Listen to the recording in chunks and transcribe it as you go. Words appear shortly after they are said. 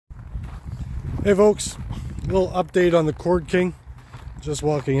Hey folks, a little update on the CordKing. Just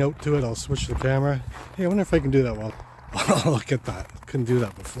walking out to it. I'll switch the camera. Hey, I wonder if I can do that well. Oh, look at that. Couldn't do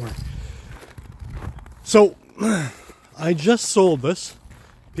that before. So, I just sold this.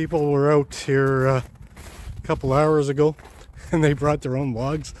 People were out here a couple hours ago and they brought their own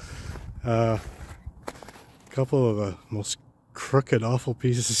logs. A couple of the most crooked, awful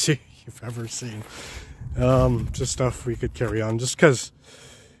pieces you've ever seen. Just stuff we could carry on just because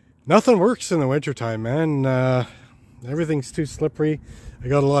nothing works in the wintertime, man. Everything's too slippery. I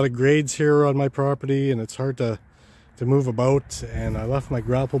got a lot of grades here on my property and it's hard to move about, and I left my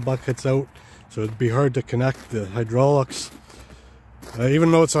grapple buckets out, so it'd be hard to connect the hydraulics.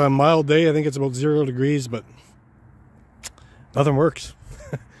 Even though it's a mild day, I think it's about 0 degrees, but nothing works.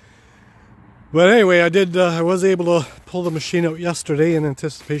 But anyway, I was able to pull the machine out yesterday in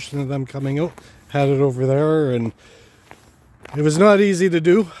anticipation of them coming out. Had it over there, and it was not easy to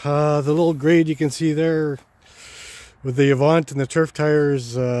do. The little grade you can see there with the Avant and the turf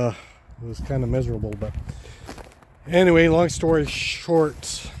tires was kind of miserable. But anyway, long story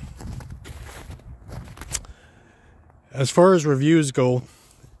short, as far as reviews go,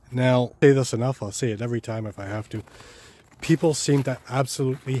 now I'll say this enough, I'll say it every time if I have to. People seem to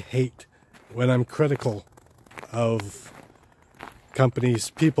absolutely hate when I'm critical of companies,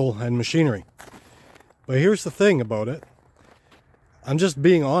 people, and machinery. But here's the thing about it. I'm just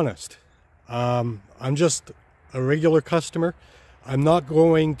being honest. I'm just a regular customer. I'm not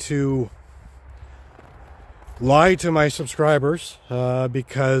going to lie to my subscribers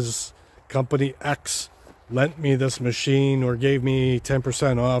because company X lent me this machine or gave me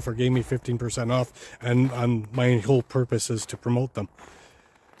 10% off or gave me 15% off, and my whole purpose is to promote them.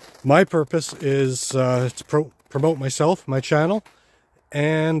 My purpose is to promote myself, my channel,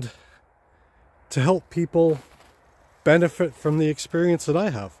 and to help people benefit from the experience that I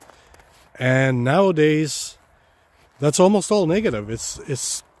have. And nowadays, that's almost all negative.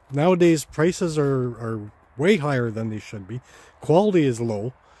 It's nowadays prices are way higher than they should be. Quality is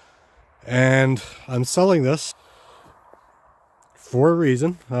low. And I'm selling this for a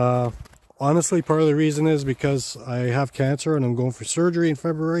reason. Honestly, part of the reason is because I have cancer and I'm going for surgery in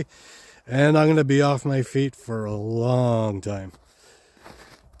February, and I'm going to be off my feet for a long time.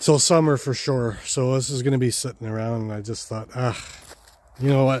 Till summer for sure. So this is going to be sitting around, and I just thought, you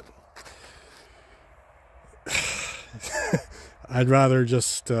know what? I'd rather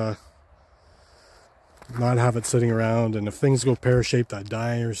just not have it sitting around, and if things go pear-shaped, I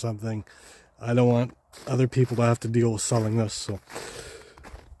die or something. I don't want other people to have to deal with selling this. So,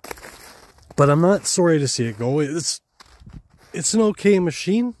 but I'm not sorry to see it go. It's an okay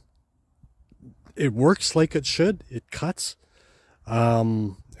machine. It works like it should. It cuts.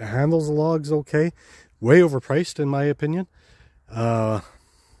 It handles the logs okay. Way overpriced in my opinion.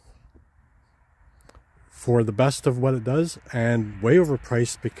 For the best of what it does, and way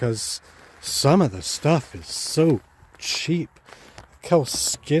overpriced because some of the stuff is so cheap. Look how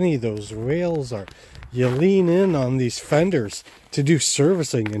skinny those rails are. You lean in on these fenders to do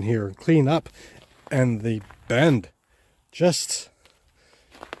servicing in here and clean up, and they bend. Just,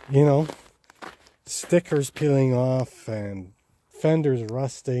 you know, stickers peeling off and fenders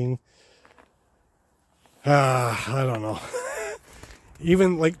rusting. I don't know.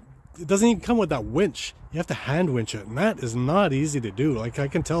 Even like, it doesn't even come with that winch. You have to hand winch it, and that is not easy to do. Like, I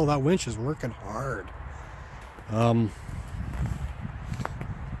can tell that winch is working hard. I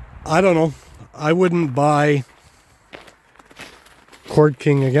don't know. I wouldn't buy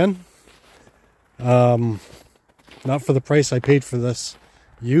CordKing again. Not for the price I paid for this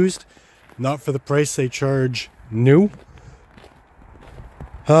used. Not for the price they charge new.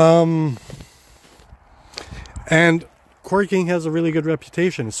 And CordKing has a really good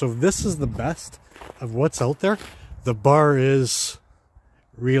reputation. So if this is the best of what's out there, the bar is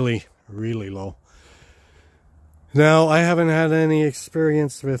really, really low. Now, I haven't had any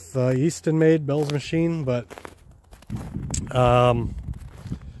experience with Easton made Bell's machine, but well,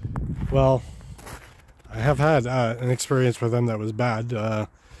 I have had an experience with them that was bad.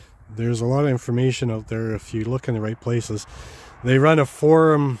 There's a lot of information out there if you look in the right places. They run a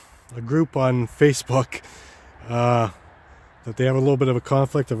forum, a group on Facebook that they have a little bit of a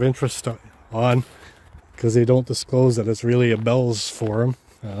conflict of interest on, because they don't disclose that it's really a Bell's forum.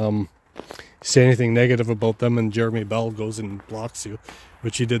 Say anything negative about them and Jeremy Bell goes and blocks you,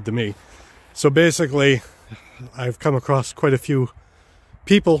 which he did to me. So basically, I've come across quite a few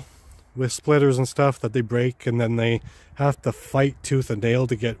people with splitters and stuff that they break, and then they have to fight tooth and nail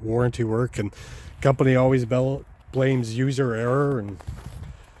to get warranty work, and company always blames user error,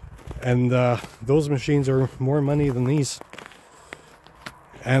 and those machines are more money than these.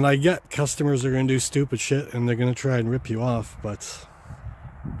 And I get customers are going to do stupid shit and they're going to try and rip you off, but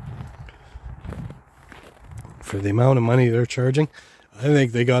for the amount of money they're charging, I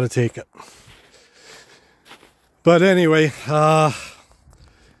think they got to take it. But anyway, I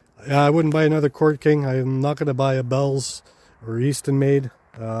wouldn't buy another CordKing. I'm not going to buy a Bell's or Easton made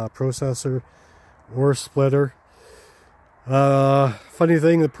processor or splitter. Funny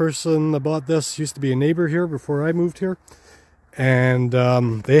thing, the person that bought this used to be a neighbor here before I moved here. And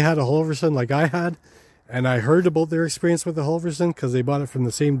they had a Halverson like I had. And I heard about their experience with the Halverson because they bought it from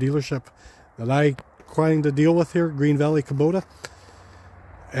the same dealership that I trying to deal with here, Green Valley Kubota.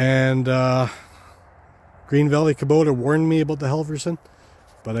 And Green Valley Kubota warned me about the Halverson,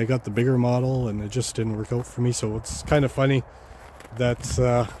 but I got the bigger model and it just didn't work out for me. So it's kind of funny that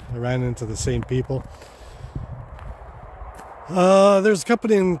I ran into the same people. There's a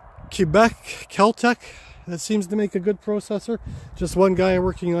company in Quebec, Caltech, that seems to make a good processor. Just one guy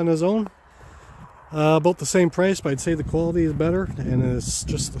working on his own. About the same price, but I'd say the quality is better and it's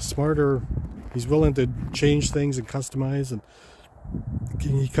just a smarter. He's willing to change things and customize, and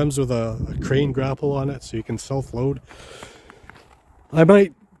he comes with a crane grapple on it so you can self-load. I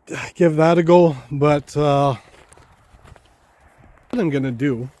might give that a go, but what I'm gonna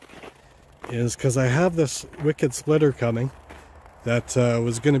do is, because I have this wicked splitter coming that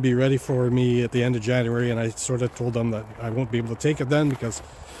was going to be ready for me at the end of January, and I sort of told them that I won't be able to take it then because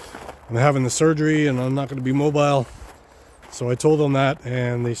I'm having the surgery and I'm not going to be mobile. So I told them that,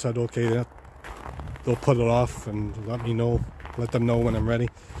 and they said okay, they'll put it off and let them know when I'm ready.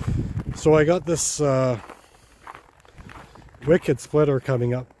 So I got this wicked splitter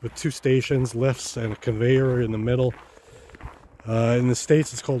coming up with 2 stations, lifts, and a conveyor in the middle. In the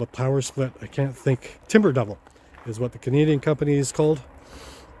States it's called a power split. I can't think. Timber Devil is what the Canadian company is called.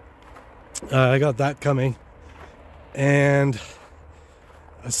 I got that coming, and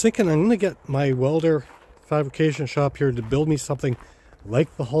I was thinking I'm going to get my welder fabrication shop here to build me something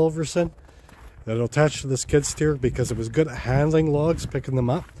like the Halverson that'll attach to the skid steer, because it was good at handling logs, picking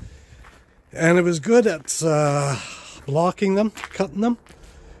them up, and it was good at blocking them, cutting them,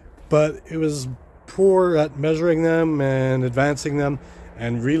 but it was poor at measuring them and advancing them,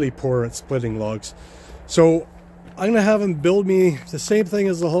 and really poor at splitting logs. So I'm going to have him build me the same thing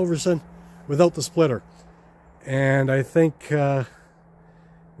as the Halverson without the splitter. And I think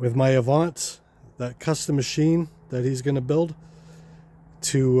with my Avant, that custom machine that he's going to build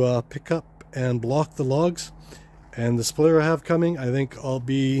to pick up and block the logs, and the splitter I have coming, I think I'll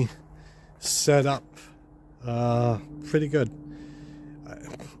be set up pretty good.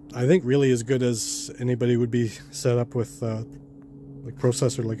 I think really as good as anybody would be set up with like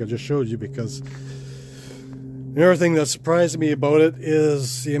processor like I just showed you, because the other thing that surprised me about it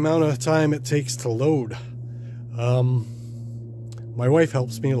is the amount of time it takes to load. My wife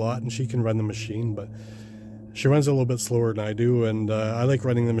helps me a lot and she can run the machine, but she runs a little bit slower than I do, and I like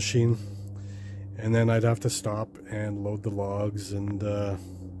running the machine. And then I'd have to stop and load the logs, and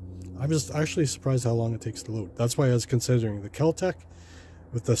I was actually surprised how long it takes to load. That's why I was considering the Caltech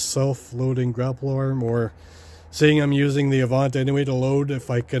with the self-loading grapple arm, or seeing I'm using the Avant anyway to load, if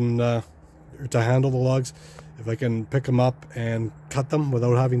I can, or to handle the logs, if I can pick them up and cut them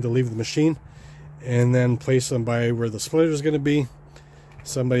without having to leave the machine, and then place them by where the splitter is going to be.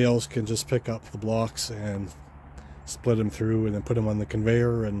 Somebody else can just pick up the blocks and split them through, and then put them on the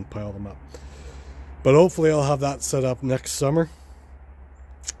conveyor and pile them up. But hopefully I'll have that set up next summer.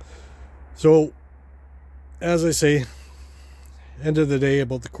 So, as I say, end of the day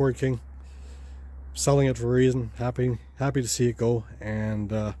about the CordKing, selling it for a reason. Happy to see it go.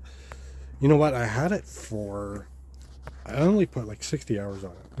 And you know what, I had it for, I only put like 60 hours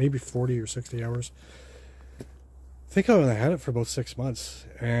on it, maybe 40 or 60 hours. I think I only had it for about 6 months,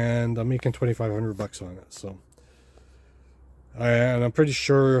 and I'm making $2,500 on it. So and I'm pretty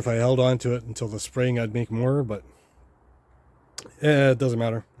sure if I held on to it until the spring I'd make more, but it doesn't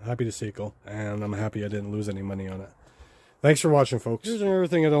matter. Happy to see it go, and I'm happy I didn't lose any money on it. Thanks for watching, folks. Here's another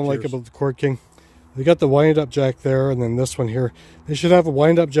thing I don't like about the CordKing. They got the wind-up jack there, and then this one here. They should have a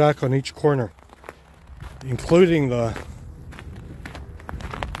wind-up jack on each corner, including the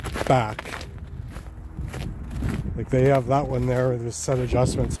back. Like they have that one there, there's set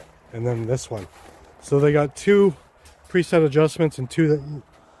adjustments, and then this one. So they got 2 preset adjustments and 2 that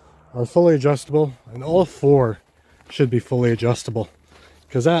are fully adjustable, and all 4 should be fully adjustable,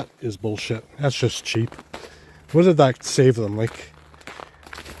 because that is bullshit. That's just cheap. What did that save them? Like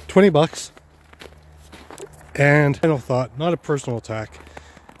 $20. And final thought, not a personal attack.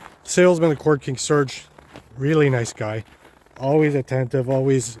 Salesman at CordKing, Serge, really nice guy. Always attentive,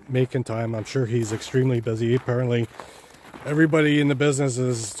 always making time. I'm sure he's extremely busy. Apparently everybody in the business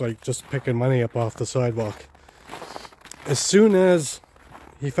is like just picking money up off the sidewalk. As soon as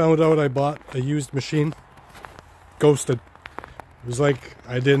he found out I bought a used machine, ghosted. It was like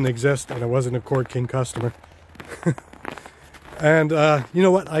I didn't exist and I wasn't a CordKing customer. And you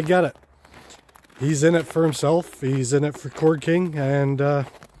know what? I get it. He's in it for himself. He's in it for CordKing, and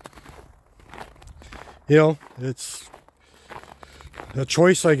you know, it's a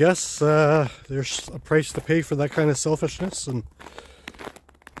choice, I guess. There's a price to pay for that kind of selfishness, and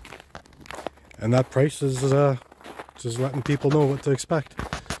that price is just letting people know what to expect.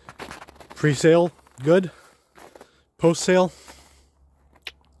 Pre-sale, good. Post-sale,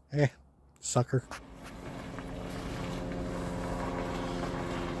 sucker.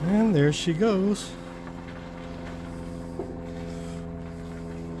 And there she goes.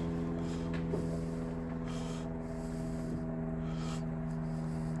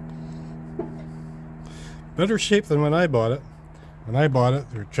 Better shape than when I bought it. When I bought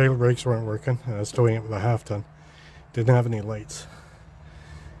it, their trailer brakes weren't working. I was towing it with a half ton. Didn't have any lights.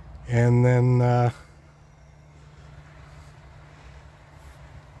 And then I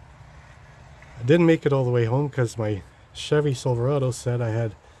didn't make it all the way home because my Chevy Silverado said I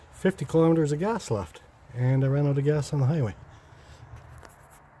had 50 kilometers of gas left, and I ran out of gas on the highway.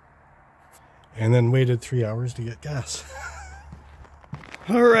 And then waited 3 hours to get gas.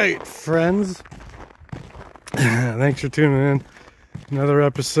 Alright, friends. Thanks for tuning in. Another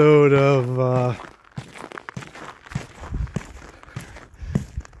episode of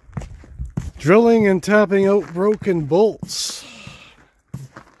drilling and tapping out broken bolts.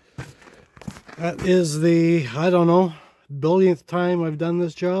 That is the, I don't know, billionth time I've done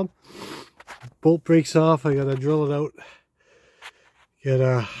this job. Bolt breaks off, I gotta drill it out. Get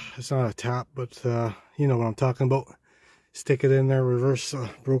a, it's not a tap, but you know what I'm talking about. Stick it in there, reverse the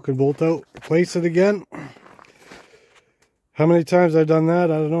broken bolt out, replace it again. How many times I've done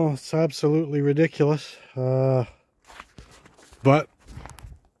that, I don't know. It's absolutely ridiculous. But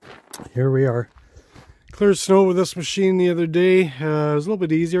here we are. Cleared snow with this machine the other day. It was a little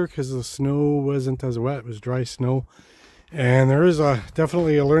bit easier because the snow wasn't as wet. It was dry snow. And there is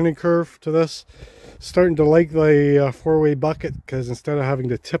definitely a learning curve to this. Starting to like the four-way bucket, because instead of having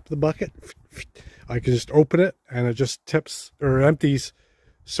to tip the bucket, I can just open it and it just tips or empties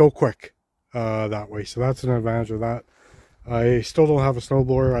so quick that way. So that's an advantage of that. I still don't have a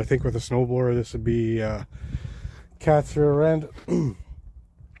snowblower. I think with a snowblower this would be cat's rear end.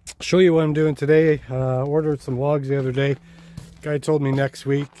 Show you what I'm doing today. Ordered some logs the other day. Guy told me next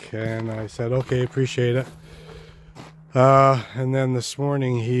week, and I said okay, appreciate it. And then this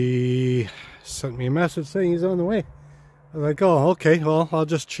morning he sent me a message saying he's on the way. I was like, oh, okay, well, I'll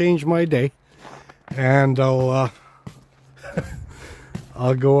just change my day and I'll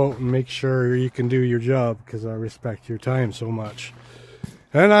I'll go out and make sure you can do your job, because I respect your time so much.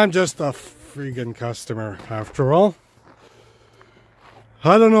 And I'm just a freaking customer after all.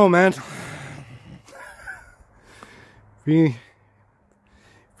 I don't know, man. Be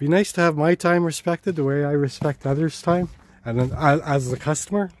nice to have my time respected the way I respect others' time, and then as the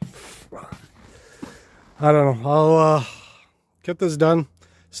customer. I don't know. I'll get this done,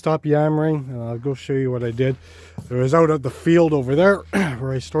 stop yammering, and I'll go show you what I did. I was out at the field over there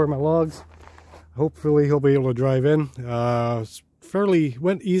where I store my logs. Hopefully he'll be able to drive in.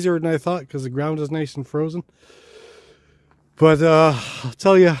 Went easier than I thought because the ground is nice and frozen. But I'll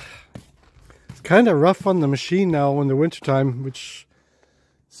tell you, it's kind of rough on the machine now in the wintertime, which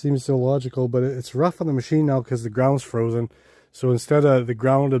seems illogical, but it's rough on the machine now because the ground's frozen. So instead of the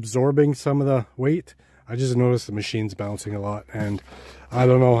ground absorbing some of the weight, I just noticed the machine's bouncing a lot, and I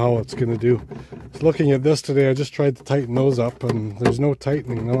don't know how it's going to do. Looking at this today, I just tried to tighten those up, and there's no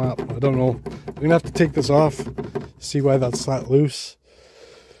tightening, no up. I don't know. I'm going to have to take this off, see why that's that loose.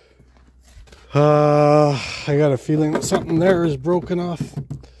 I got a feeling that something there is broken off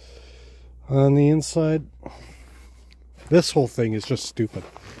on the inside. This whole thing is just stupid.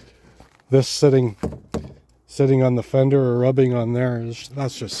 This sitting on the fender or rubbing on there,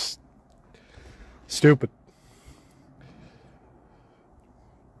 that's just stupid.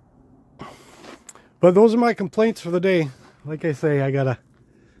 But those are my complaints for the day. Like I say, I gotta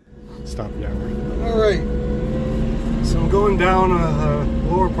stop yammering. Alright, so I'm going down the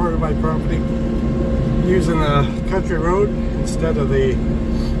lower part of my property using a country road instead of the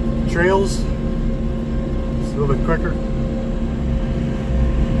trails. It's a little bit quicker.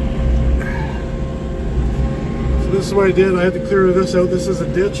 So this is what I did. I had to clear this out. This is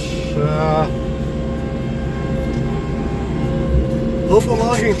a ditch. Hope the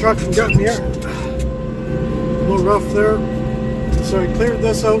logging truck can get in here. A little rough there. So I cleared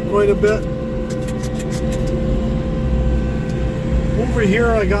this out quite a bit. over here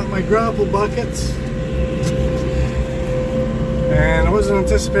I got my grapple buckets. And I wasn't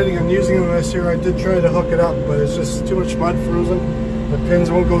anticipating on using them this year. I did try to hook it up, but it's just too much mud frozen. The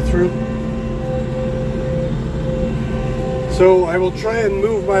pins won't go through. So I will try and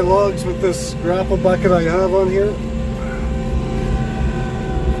move my logs with this grapple bucket I have on here.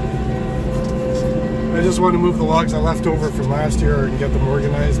 I just want to move the logs I left over from last year and get them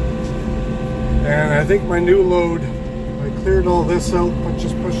organized. And I think my new load, I cleared all this out, but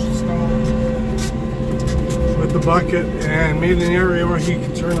just pushed the snow with the bucket and made an area where he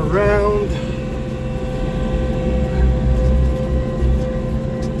can turn around.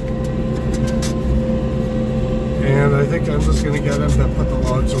 And I think I'm just going to get him to put the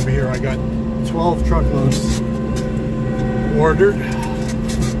logs over here. I got 12 truckloads ordered.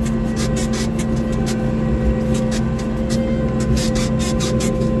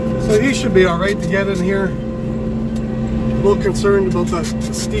 So he should be alright to get in here. A little concerned about that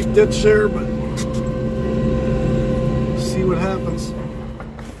steep ditch there, but see what happens.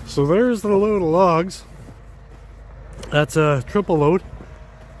 So there's the load of logs. That's a triple load.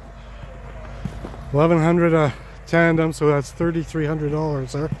 1,100 a tandem, so that's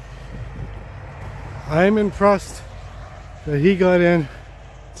 $3,300 there. I'm impressed that he got in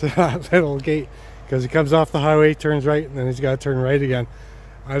to that little gate, because he comes off the highway, turns right, and then he's got to turn right again.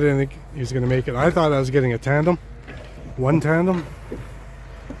 I didn't think he was going to make it. I thought I was getting a tandem, one tandem.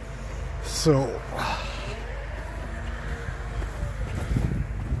 So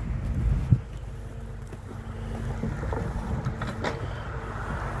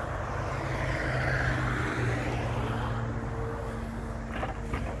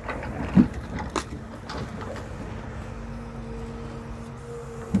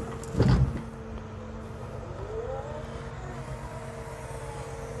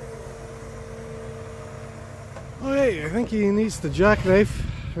okay, I think he needs the jackknife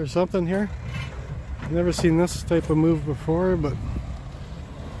or something here. I've never seen this type of move before, but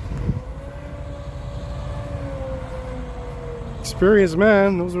experienced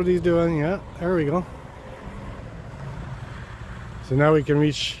man knows what he's doing. Yeah, there we go. So now we can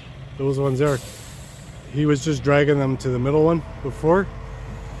reach those ones there. He was just dragging them to the middle one before.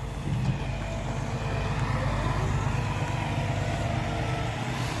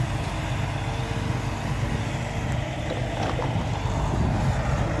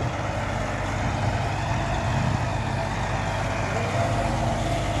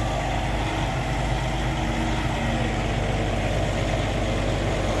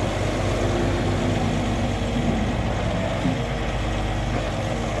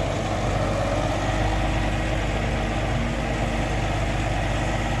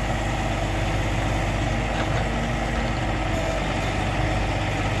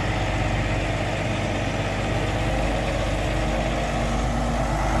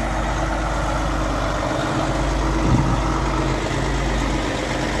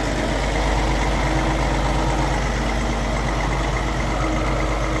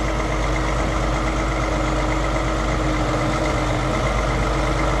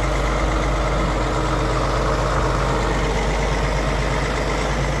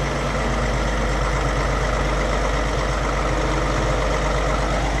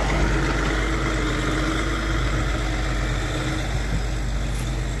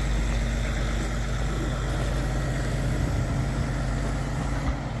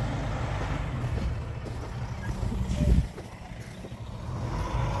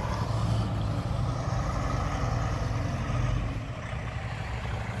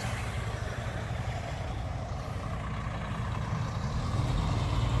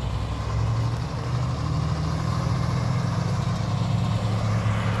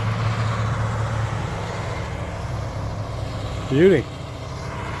 Beauty.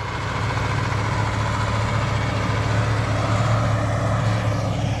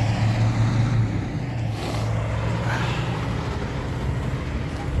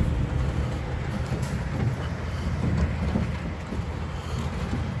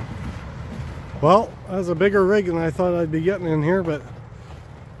 Well, that was a bigger rig than I thought I'd be getting in here, but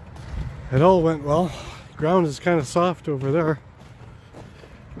it all went well. The ground is kind of soft over there.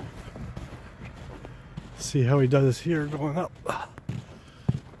 See how he does here going up.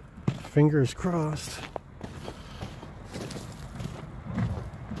 Fingers crossed.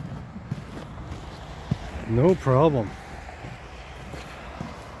 No problem.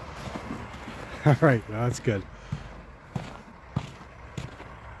 All right, that's good.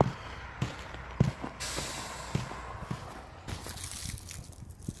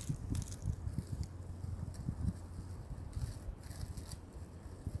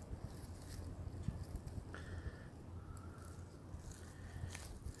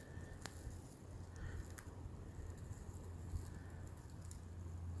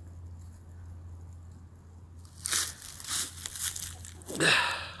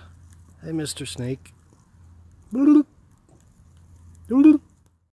 Hey, Mr. Snake. Doodle. Doodle.